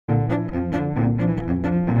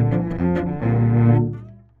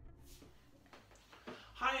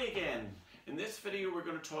video we're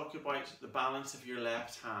going to talk about the balance of your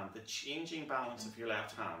left hand, the changing balance of your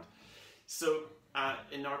left hand. So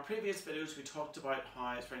in our previous videos we talked about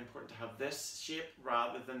how it's very important to have this shape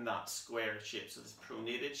rather than that square shape, so this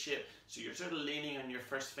pronated shape. So you're sort of leaning on your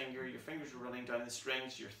first finger, your fingers are running down the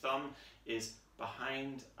strings, your thumb is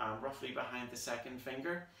behind, roughly behind the second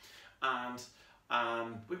finger, and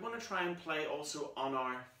we want to try and play also on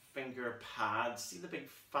our finger pads. See the big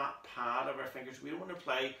fat pad of our fingers? We don't want to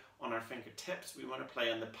play on our fingertips, we want to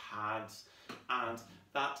play on the pads, and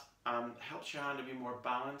that helps your hand to be more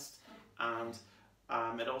balanced, and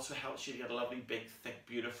it also helps you to get a lovely big thick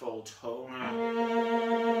beautiful tone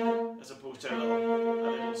as opposed to a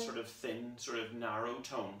little sort of thin, sort of narrow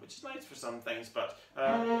tone, which is nice for some things, but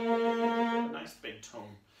a nice big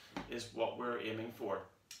tone is what we're aiming for.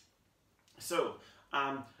 So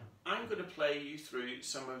I'm going to play you through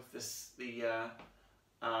some of the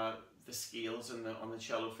scales on the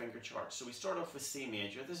cello finger chart. So we start off with C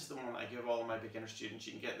major. This is the one that I give all my beginner students.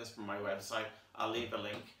 You can get this from my website. I'll leave a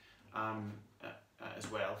link as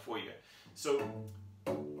well for you. So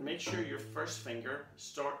make sure your first finger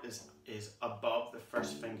is above the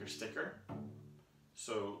first finger sticker.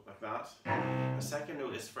 So like that. The second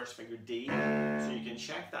note is first finger D. So you can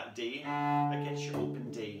check that D against your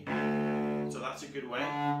open D. So that's a good way.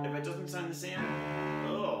 If it doesn't sound the same,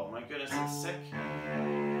 oh my goodness, it's sick,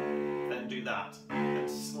 then do that. And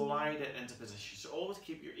slide it into position. So always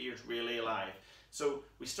keep your ears really alive. So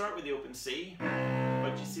we start with the open C,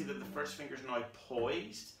 but you see that the first finger is now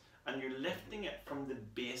poised, and you're lifting it from the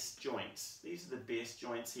bass joints. These are the bass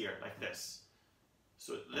joints here, like this.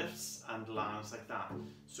 So it lifts and lands like that.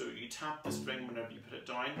 So you tap the string whenever you put it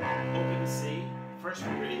down. Open C, first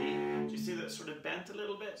finger E. Do you see that it's sort of bent a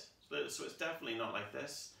little bit? So it's definitely not like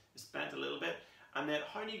this. It's bent a little bit. And then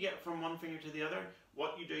how do you get from one finger to the other?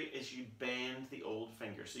 What you do is you bend the old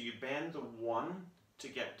finger. So you bend the 1 to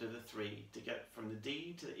get to the 3. To get from the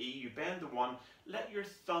D to the E, you bend the 1. Let your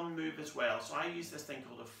thumb move as well. So I use this thing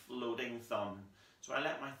called a floating thumb. So I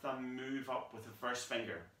let my thumb move up with the first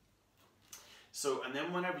finger. So, and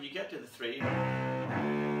then whenever you get to the 3,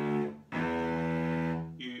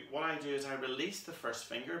 what I do is I release the first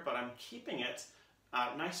finger, but I'm keeping it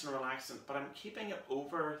nice and relaxed, but I'm keeping it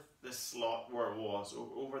over the slot where it was,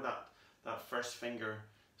 over that first finger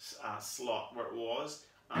slot where it was,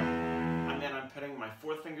 and then I'm putting my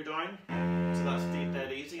fourth finger down, so that's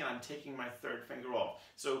dead easy, and I'm taking my third finger off.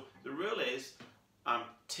 So the rule is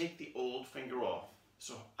take the old finger off.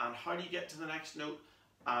 So, and how do you get to the next note?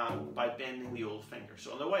 By bending the old finger.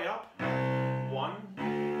 So on the way up,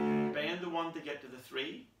 1, bend the 1 to get to the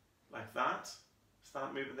 3, like that.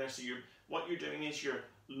 Start moving there. So what you're doing is you're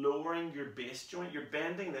lowering your bass joint. You're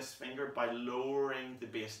bending this finger by lowering the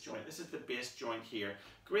bass joint. This is the bass joint here.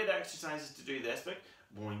 Great exercises to do this. Like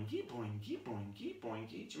boingy, boingy, boingy,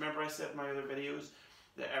 boingy. Do you remember I said in my other videos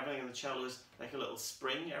that everything on the cello is like a little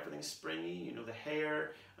spring? Everything's springy. You know, the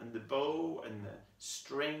hair and the bow and the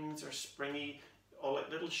strings are springy. All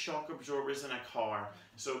like little shock absorbers in a car.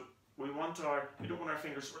 So we don't want our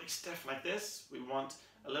fingers really stiff like this. We want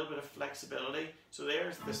a little bit of flexibility. So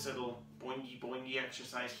there's this little boingy boingy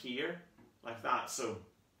exercise here, like that. So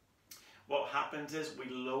what happens is we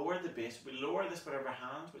lower the bass, we lower this with our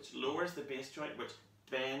hand, which lowers the bass joint, which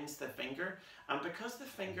bends the finger. And because the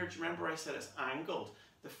finger, do you remember I said it's angled?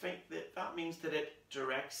 That means that it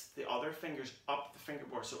directs the other fingers up the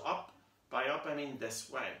fingerboard. So up, by up I mean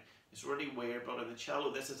this way. It's really weird, but in the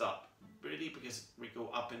cello this is up, really, because we go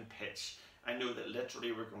up in pitch. I know that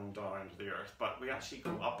literally we're going down to the earth, but we actually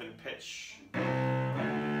go up in pitch.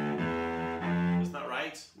 Isn't that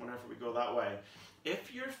right? Whenever we go that way.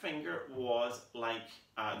 If your finger was like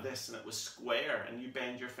this and it was square and you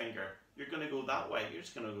bend your finger, you're going to go that way. You're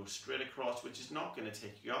just going to go straight across, which is not going to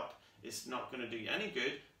take you up. It's not going to do you any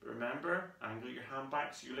good. But remember, angle your hand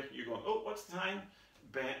back. So you're going, oh, what's the time?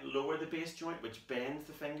 Lower the bass joint, which bends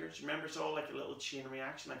the fingers. Remember, it's all like a little chain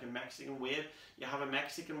reaction, like a Mexican wave. You have a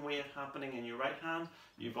Mexican wave happening in your right hand.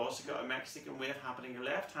 You've also got a Mexican wave happening in your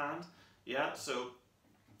left hand. Yeah, so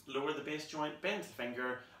lower the bass joint, bend the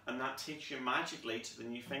finger, and that takes you magically to the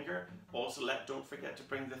new finger. Also, don't forget to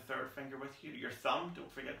bring the third finger with you, your thumb.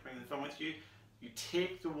 Don't forget to bring the thumb with you. You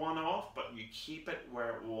take the 1 off, but you keep it where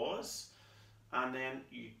it was. And then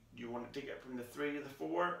you want to take it from the 3 to the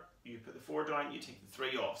 4. You put the 4 down, you take the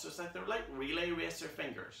 3 off. So it's like they're like relay racer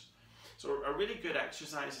fingers. So a really good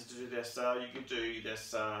exercise is to do this. You could do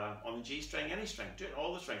this on the G string, any string. Do it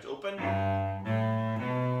all the strings. Open.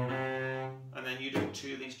 And then you do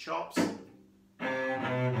 2 of these chops.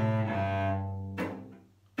 And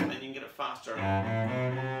then you can get it faster.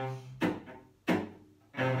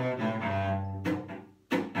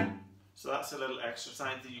 So that's that's a little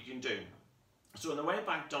exercise that you can do. So on the way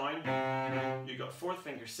back down, you've got fourth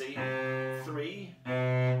finger C, 3.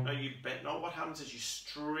 Now you bend. Now what happens is you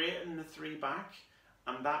straighten the 3 back,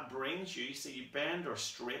 and that brings you. So you bend or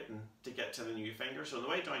straighten to get to the new finger. So on the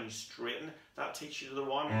way down, you straighten. That takes you to the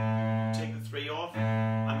 1. Take the 3 off,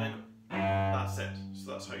 and then that's it.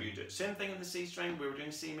 So that's how you do it. Same thing in the C string. We were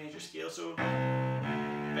doing C major scale. So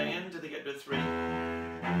bend till they get to the 3.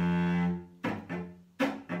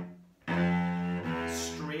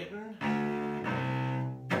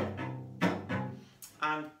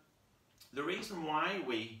 And the reason why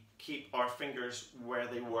we keep our fingers where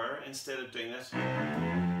they were instead of doing this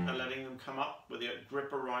and letting them come up with a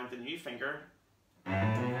grip around the new finger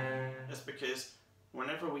is because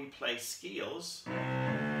whenever we play scales,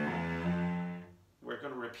 we're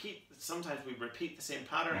going to repeat, sometimes we repeat the same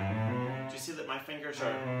pattern. Do you see that my fingers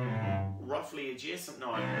are roughly adjacent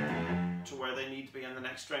now to where they need to be on the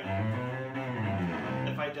next string?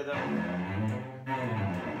 If I did that,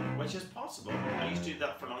 which is possible. I used to do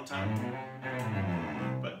that for a long time.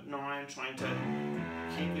 But now I'm trying to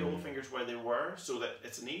keep the old fingers where they were so that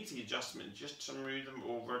it's an easy adjustment just to move them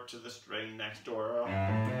over to the string next door.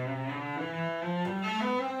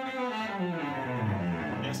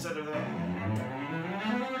 Instead of that.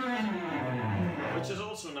 Which is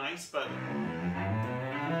also nice, but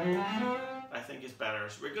I think is better.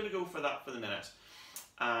 So we're going to go for that for the minute.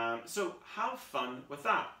 So have fun with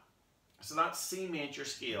that. So that's C major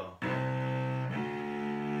scale. I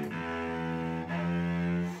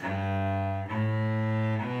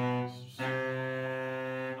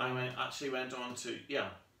actually went on to,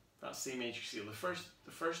 yeah, that's C major scale.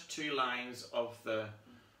 The first 2 lines of the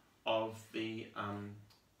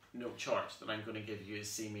note chart that I'm going to give you is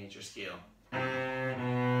C major scale.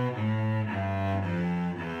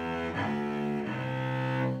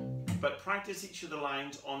 But practice each of the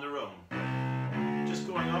lines on their own. Just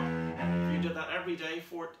going up. If you did that every day,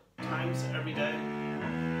 4 times every day,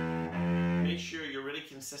 make sure you're really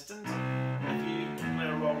consistent. If you play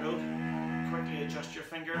a wrong note, quickly adjust your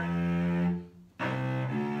finger.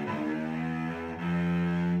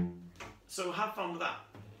 So have fun with that.